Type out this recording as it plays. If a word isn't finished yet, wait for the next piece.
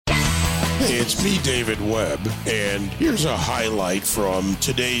Hey, it's me, David Webb, and here's a highlight from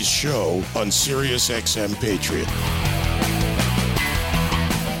today's show on Sirius XM Patriot.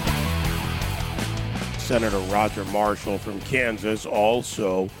 Senator Roger Marshall from Kansas,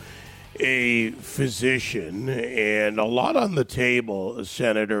 also a physician, and a lot on the table,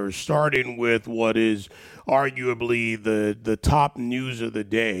 Senator, starting with what is arguably the top news of the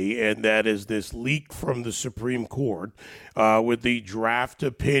day, and that is this leak from the Supreme Court with the draft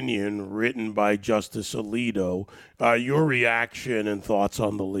opinion written by Justice Alito. Your reaction and thoughts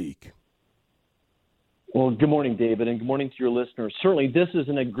on the leak? Well, good morning, David, and good morning to your listeners. Certainly, this is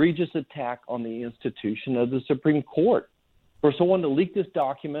an egregious attack on the institution of the Supreme Court. For someone to leak this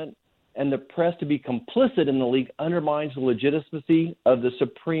document and the press to be complicit in the leak undermines the legitimacy of the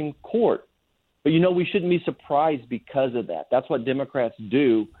Supreme Court. But, we shouldn't be surprised because of that. That's what Democrats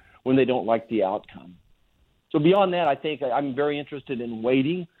do when they don't like the outcome. So beyond that, I think I'm very interested in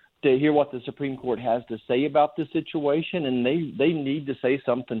waiting to hear what the Supreme Court has to say about this situation, and they need to say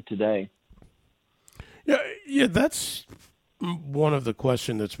something today. Yeah, that's one of the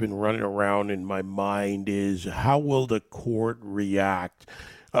questions that's been running around in my mind is how will the court react?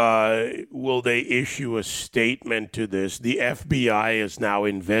 Will they issue a statement to this? The FBI is now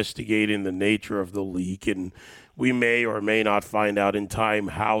investigating the nature of the leak, and we may or may not find out in time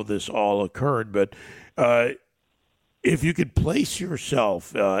how this all occurred. But if you could place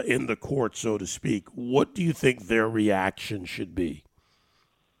yourself in the court, so to speak, what do you think their reaction should be?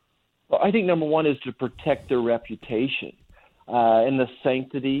 Well, I think number one is to protect their reputation and the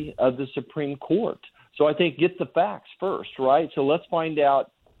sanctity of the Supreme Court. So I think get the facts first, right? So let's find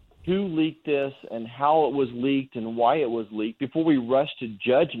out who leaked this and how it was leaked and why it was leaked before we rush to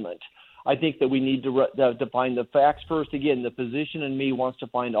judgment. I think that we need to find the facts first. Again, the physician in me wants to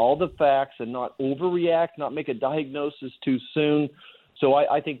find all the facts and not overreact, not make a diagnosis too soon. So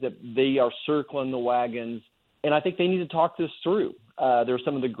I think that they are circling the wagons, and I think they need to talk this through. They're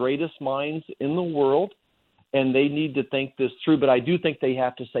some of the greatest minds in the world, and they need to think this through. But I do think they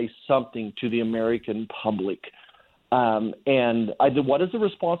have to say something to the American public. What is the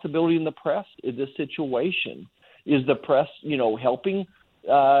responsibility in the press in this situation? Is the press, helping?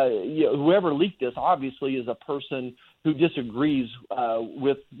 Whoever leaked this obviously is a person who disagrees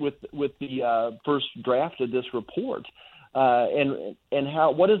with the first draft of this report.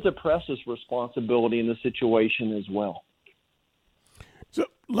 What is the press's responsibility in the situation as well? So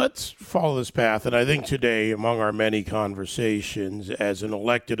let's follow this path. And I think today, among our many conversations as an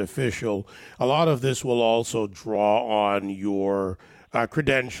elected official, a lot of this will also draw on your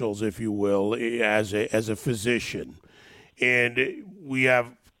credentials, if you will, as a physician. And we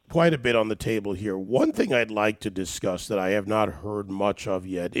have quite a bit on the table here. One thing I'd like to discuss that I have not heard much of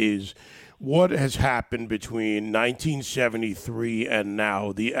yet is what has happened between 1973 and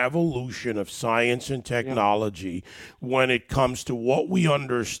now, the evolution of science and technology when it comes to what we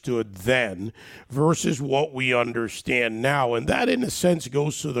understood then versus what we understand now. And that, in a sense,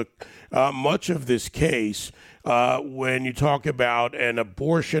 goes to the much of this case when you talk about an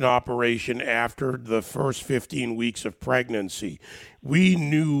abortion operation after the first 15 weeks of pregnancy. We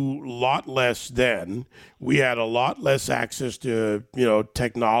knew a lot less then. We had a lot less access to,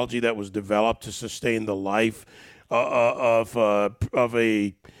 technology that was developed to sustain the life of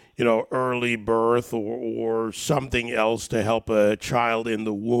a early birth or something else to help a child in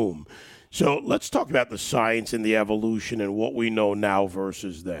the womb. So let's talk about the science and the evolution and what we know now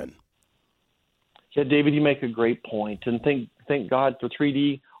versus then. Yeah, David, you make a great point, and thank God for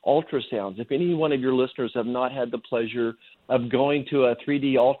 3D ultrasounds. If any one of your listeners have not had the pleasure of going to a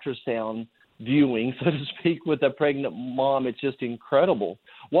 3D ultrasound viewing, so to speak, with a pregnant mom, it's just incredible.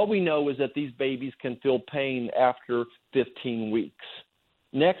 What we know is that these babies can feel pain after 15 weeks.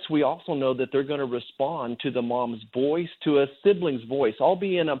 Next, we also know that they're going to respond to the mom's voice, to a sibling's voice. I'll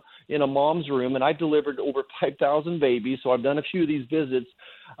be in a mom's room, and I've delivered over 5,000 babies, so I've done a few of these visits.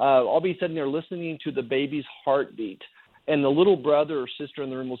 I'll be sitting there listening to the baby's heartbeat, and the little brother or sister in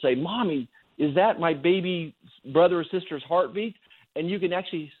the room will say, "Mommy, is that my baby brother or sister's heartbeat?" And you can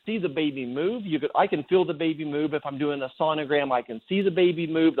actually see the baby move. I can feel the baby move. If I'm doing a sonogram, I can see the baby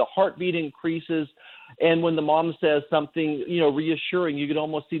move. The heartbeat increases. And when the mom says something, reassuring, you can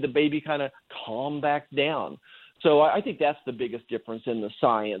almost see the baby kind of calm back down. So I think that's the biggest difference in the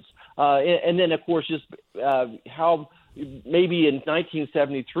science. And then, of course, just how maybe in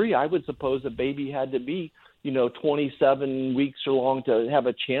 1973, I would suppose a baby had to be, 27 weeks or long to have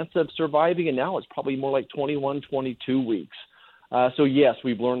a chance of surviving. And now it's probably more like 21, 22 weeks. So, yes,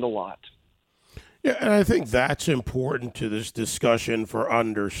 we've learned a lot. Yeah, and I think that's important to this discussion for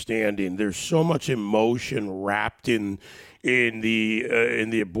understanding. There's so much emotion wrapped in in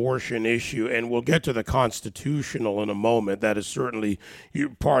the abortion issue, and we'll get to the constitutional in a moment. That is certainly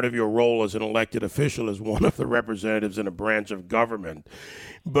part of your role as an elected official, as one of the representatives in a branch of government.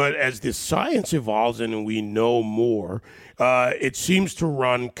 But as the science evolves and we know more, it seems to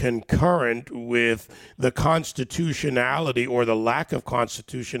run concurrent with the constitutionality or the lack of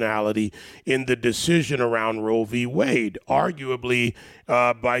constitutionality in the decision around Roe v. Wade, arguably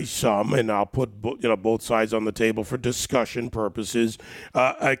by some, and I'll put both sides on the table for discussion purposes,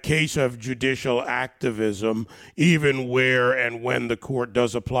 a case of judicial activism, even where and when the court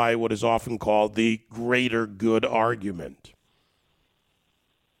does apply what is often called the greater good argument.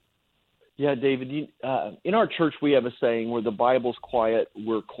 Yeah, David, in our church we have a saying, where the Bible's quiet,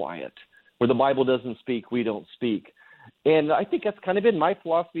 we're quiet. Where the Bible doesn't speak, we don't speak. And I think that's kind of been my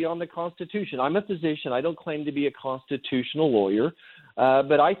philosophy on the Constitution. I'm a physician. I don't claim to be a constitutional lawyer,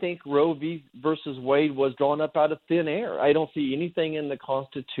 but I think Roe v. versus Wade was drawn up out of thin air. I don't see anything in the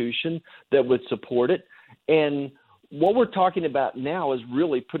Constitution that would support it. And what we're talking about now is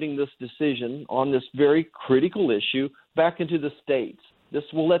really putting this decision on this very critical issue back into the states. This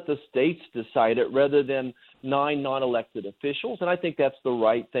will let the states decide it rather than 9 non-elected officials, and I think that's the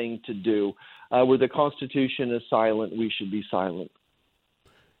right thing to do. Where the Constitution is silent, we should be silent.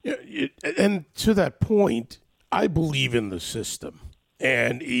 Yeah, and to that point, I believe in the system,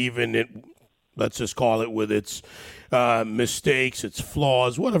 and even let's just call it with its mistakes, its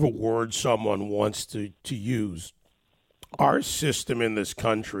flaws, whatever word someone wants to use. Our system in this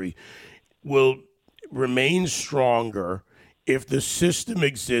country will remain stronger if the system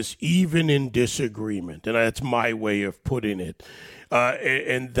exists even in disagreement, and that's my way of putting it,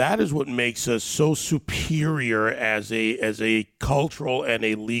 and that is what makes us so superior as a cultural and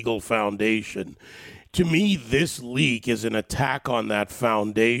a legal foundation. To me, this leak is an attack on that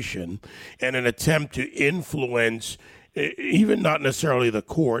foundation and an attempt to influence even not necessarily the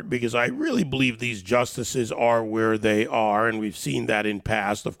court, because I really believe these justices are where they are, and we've seen that in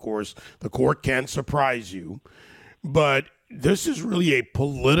past. Of course, the court can't surprise you, but this is really a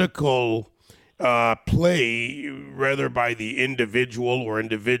political play, rather by the individual or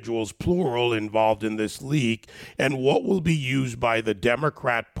individuals, plural, involved in this leak, and what will be used by the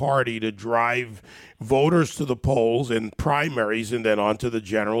Democrat Party to drive voters to the polls in primaries and then on to the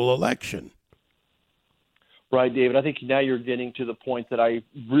general election. Right, David. I think now you're getting to the point that I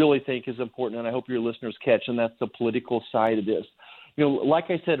really think is important, and I hope your listeners catch, and that's the political side of this. You know, like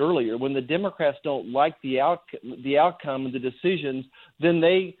I said earlier, when the Democrats don't like the outcome of the decisions, then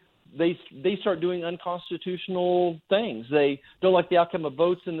they start doing unconstitutional things. They don't like the outcome of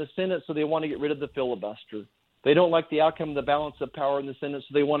votes in the Senate, so they want to get rid of the filibuster. They don't like the outcome of the balance of power in the Senate,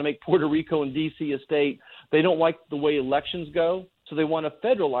 so they want to make Puerto Rico and D.C. a state. They don't like the way elections go, so they want to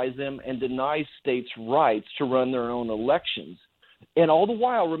federalize them and deny states' rights to run their own elections. And all the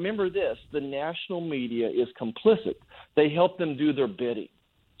while, remember this, the national media is complicit. They help them do their bidding.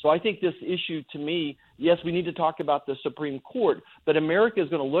 So I think this issue, to me, yes, we need to talk about the Supreme Court, but America is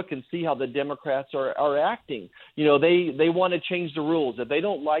going to look and see how the Democrats are acting. You know, they want to change the rules. If they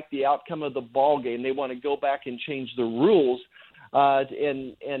don't like the outcome of the ball game, they want to go back and change the rules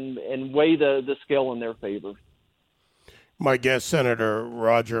and weigh the scale in their favor. My guest, Senator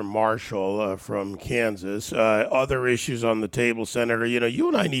Roger Marshall from Kansas. Other issues on the table, Senator. You know, you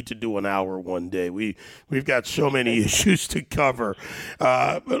and I need to do an hour one day. We've got so many issues to cover.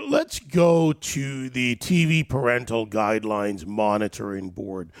 But let's go to the TV Parental Guidelines Monitoring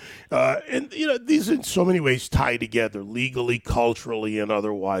Board. And, you know, these in so many ways tie together, legally, culturally, and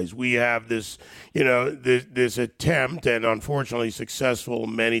otherwise. We have this, you know, this attempt, and unfortunately successful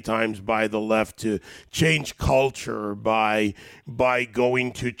many times by the left, to change culture by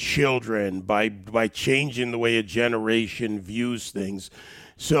going to children, by changing the way a generation views things.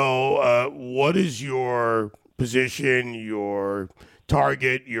 So what is your position, your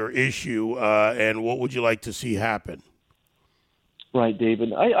target, your issue, and what would you like to see happen? Right,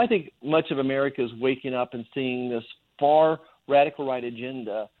 David. I think much of America is waking up and seeing this far radical right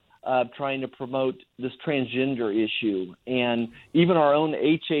agenda trying to promote this transgender issue. And even our own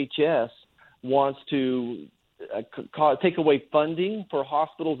HHS wants to take away funding for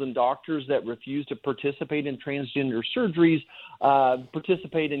hospitals and doctors that refuse to participate in transgender surgeries,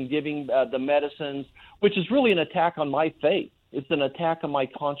 participate in giving the medicines, which is really an attack on my faith. It's an attack on my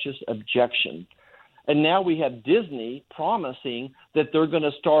conscious objection. And now we have Disney promising that they're going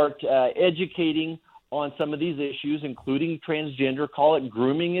to start educating on some of these issues, including transgender, call it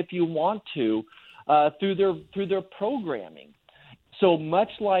grooming if you want to, through their programming. So much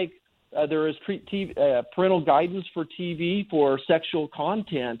like there is parental guidance for TV for sexual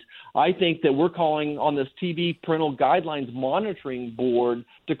content. I think that we're calling on this TV parental guidelines monitoring board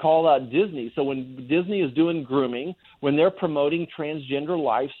to call out Disney. So when Disney is doing grooming, when they're promoting transgender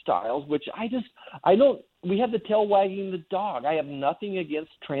lifestyles, which we have the tail wagging the dog. I have nothing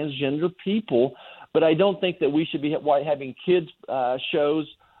against transgender people, but I don't think that we should be having kids shows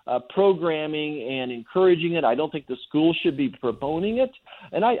programming and encouraging it. I don't think the school should be promoting it.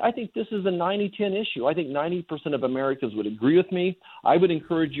 And I think this is a 90-10 issue. I think 90% of Americans would agree with me. I would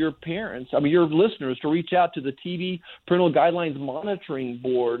encourage your listeners to reach out to the TV Parental Guidelines Monitoring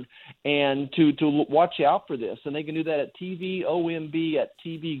Board and to watch out for this. And they can do that at TVOMB at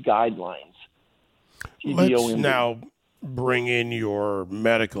TV Guidelines. Let's now bring in your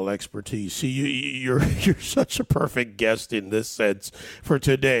medical expertise. See, you're such a perfect guest in this sense for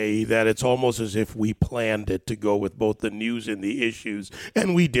today that it's almost as if we planned it to go with both the news and the issues,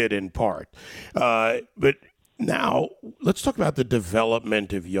 and we did in part. But now let's talk about the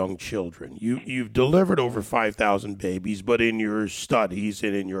development of young children. You've delivered over 5,000 babies, but in your studies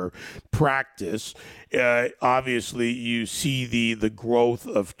and in your practice, obviously you see the growth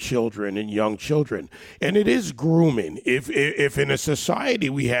of children and young children, and it is grooming. If in a society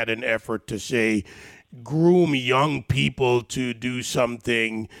we had an effort to say groom young people to do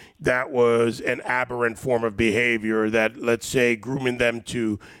something that was an aberrant form of behavior, that, let's say, grooming them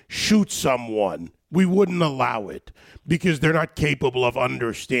to shoot someone, we wouldn't allow it because they're not capable of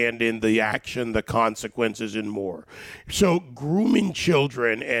understanding the action, the consequences, and more. So grooming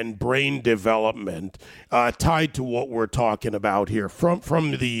children and brain development tied to what we're talking about here from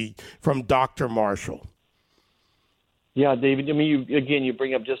Dr. Marshall. Yeah, David, I mean, you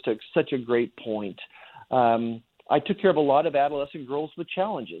bring up just such a great point. I took care of a lot of adolescent girls with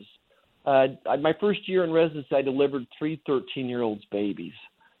challenges. My first year in residency, I delivered 3 13-year-olds babies.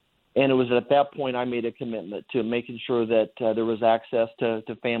 And it was at that point I made a commitment to making sure that there was access to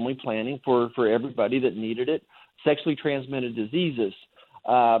family planning for everybody that needed it, sexually transmitted diseases,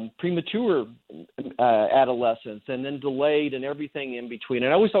 premature adolescence, and then delayed and everything in between.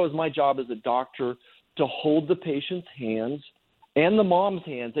 And I always thought it was my job as a doctor to hold the patient's hands and the mom's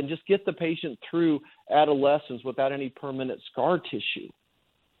hands and just get the patient through adolescence without any permanent scar tissue,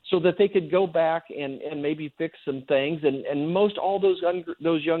 so that they could go back and maybe fix some things. And most all those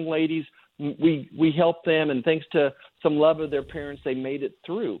young ladies, we helped them, and thanks to some love of their parents, they made it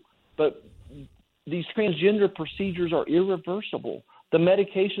through. But these transgender procedures are irreversible. The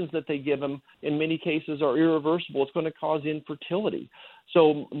medications that they give them in many cases are irreversible. It's going to cause infertility.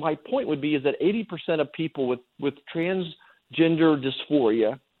 So my point would be is that 80% of people with transgender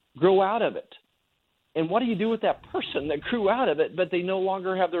dysphoria grow out of it. And what do you do with that person that grew out of it, but they no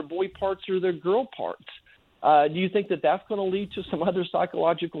longer have their boy parts or their girl parts? Do you think that that's going to lead to some other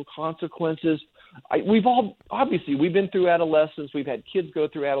psychological consequences? We've been through adolescence. We've had kids go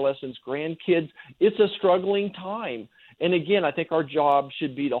through adolescence, grandkids. It's a struggling time. And again, I think our job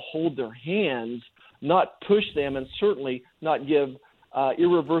should be to hold their hands, not push them, and certainly not give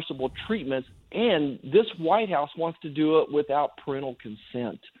irreversible treatments. And this White House wants to do it without parental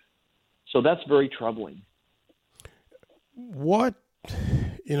consent. So that's very troubling.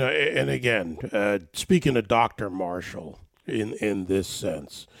 And again, speaking of Dr. Marshall in this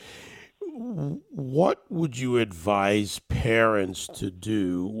sense, what would you advise parents to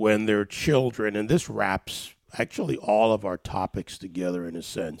do when their children, and this wraps actually all of our topics together in a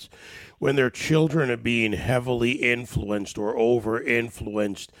sense, when their children are being heavily influenced or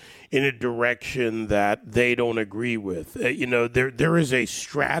over-influenced in a direction that they don't agree with? There is a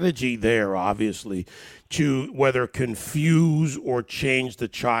strategy there, obviously, to whether confuse or change the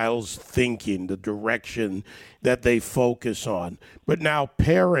child's thinking, the direction that they focus on. But now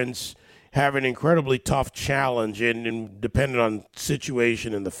parents have an incredibly tough challenge, and depending on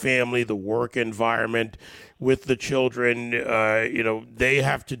situation in the family, the work environment, with the children, they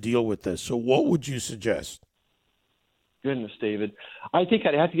have to deal with this. So what would you suggest? Goodness, David. I think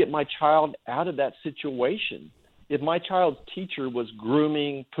I'd have to get my child out of that situation. If my child's teacher was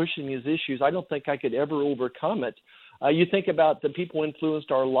grooming, pushing these issues, I don't think I could ever overcome it. You think about the people who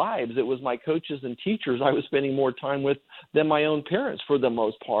influenced our lives. It was my coaches and teachers I was spending more time with than my own parents for the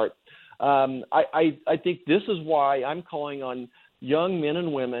most part. I think this is why I'm calling on young men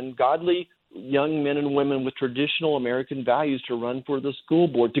and women, godly young men and women with traditional American values, to run for the school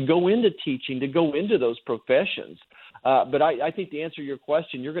board, to go into teaching, to go into those professions. But I think to answer your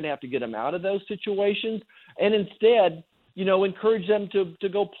question, you're going to have to get them out of those situations and instead, encourage them to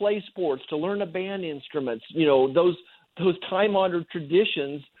go play sports, to learn to band instruments, those time-honored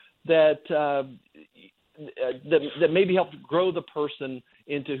traditions that that maybe helped grow the person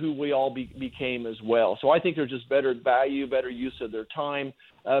into who we all became as well. So I think there's just better value, better use of their time.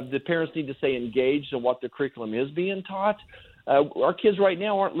 The parents need to stay engaged in what the curriculum is being taught. Our kids right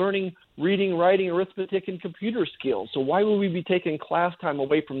now aren't learning reading, writing, arithmetic, and computer skills. So why would we be taking class time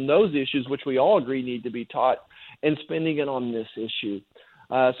away from those issues, which we all agree need to be taught, and spending it on this issue?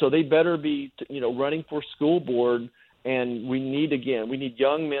 So they better be, running for school board. And we need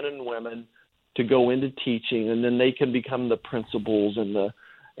young men and women to go into teaching, and then they can become the principals and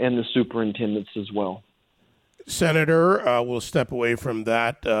the superintendents as well. Senator, we'll step away from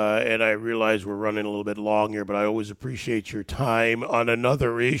that, and I realize we're running a little bit long here, but I always appreciate your time on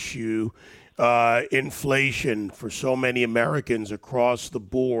another issue, inflation for so many Americans across the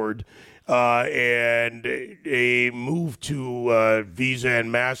board, and a move to Visa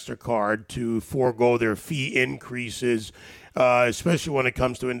and MasterCard to forego their fee increases, especially when it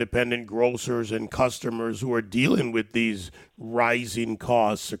comes to independent grocers and customers who are dealing with these rising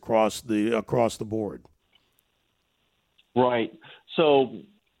costs across the board. Right. So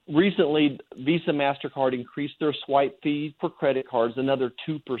recently, Visa, MasterCard increased their swipe fee for credit cards another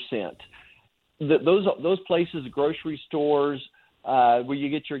 2%. Those places, grocery stores, where you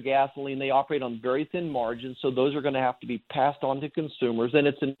get your gasoline, they operate on very thin margins, so those are going to have to be passed on to consumers, and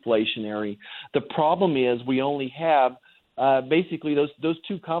it's inflationary. The problem is we only have basically those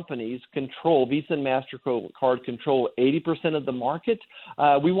two companies control, Visa and MasterCard control 80% of the market.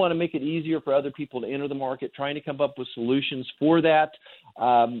 We want to make it easier for other people to enter the market, trying to come up with solutions for that.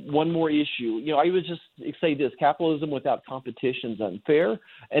 One more issue. I would just say this: capitalism without competition is unfair,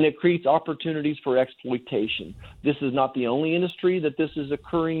 and it creates opportunities for exploitation. This is not the only industry that this is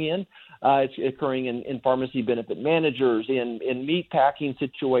occurring in. It's occurring in pharmacy benefit managers, in meat packing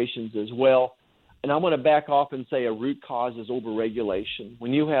situations as well. And I want to back off and say a root cause is overregulation.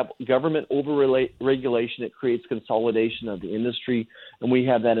 When you have government overregulation, it creates consolidation of the industry, and we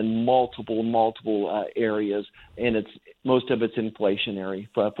have that in multiple areas, and most of it's inflationary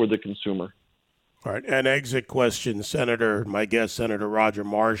for the consumer. All right, an exit question, Senator. My guest, Senator Roger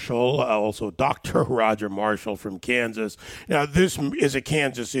Marshall, also Dr. Roger Marshall from Kansas. Now, this is a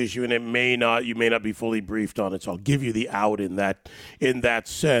Kansas issue, and you may not be fully briefed on it, so I'll give you the out in that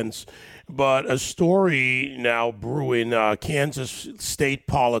sense. But a story now brewing, Kansas state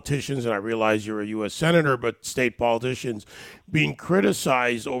politicians, and I realize you're a U.S. Senator, but state politicians being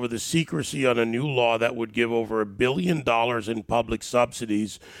criticized over the secrecy on a new law that would give over $1 billion in public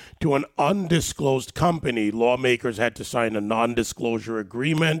subsidies to an undisclosed company. Lawmakers had to sign a non-disclosure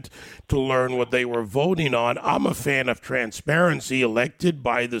agreement to learn what they were voting on. I'm a fan of transparency, elected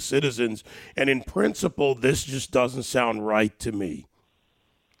by the citizens, and in principle, this just doesn't sound right to me.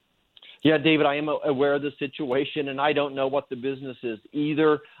 Yeah, David, I am aware of the situation, and I don't know what the business is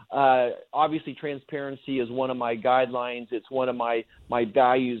either. Obviously, transparency is one of my guidelines. It's one of my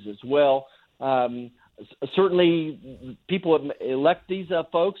values as well. Certainly, people elect these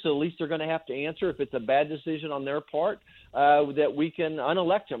folks, so at least they're going to have to answer if it's a bad decision on their part, that we can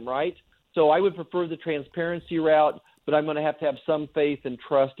unelect them, right? So I would prefer the transparency route, but I'm going to have some faith and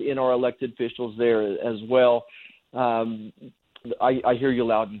trust in our elected officials there as well. I hear you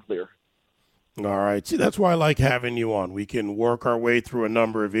loud and clear. All right. See, that's why I like having you on. We can work our way through a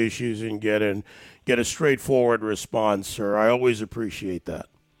number of issues and get a straightforward response, sir. I always appreciate that.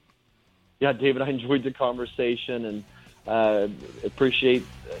 Yeah, David, I enjoyed the conversation and appreciate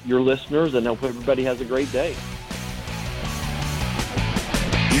your listeners, and hope everybody has a great day.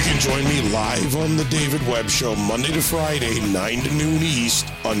 You can join me live on The David Webb Show Monday to Friday, 9 to noon East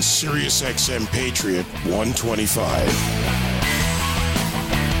on SiriusXM Patriot 125.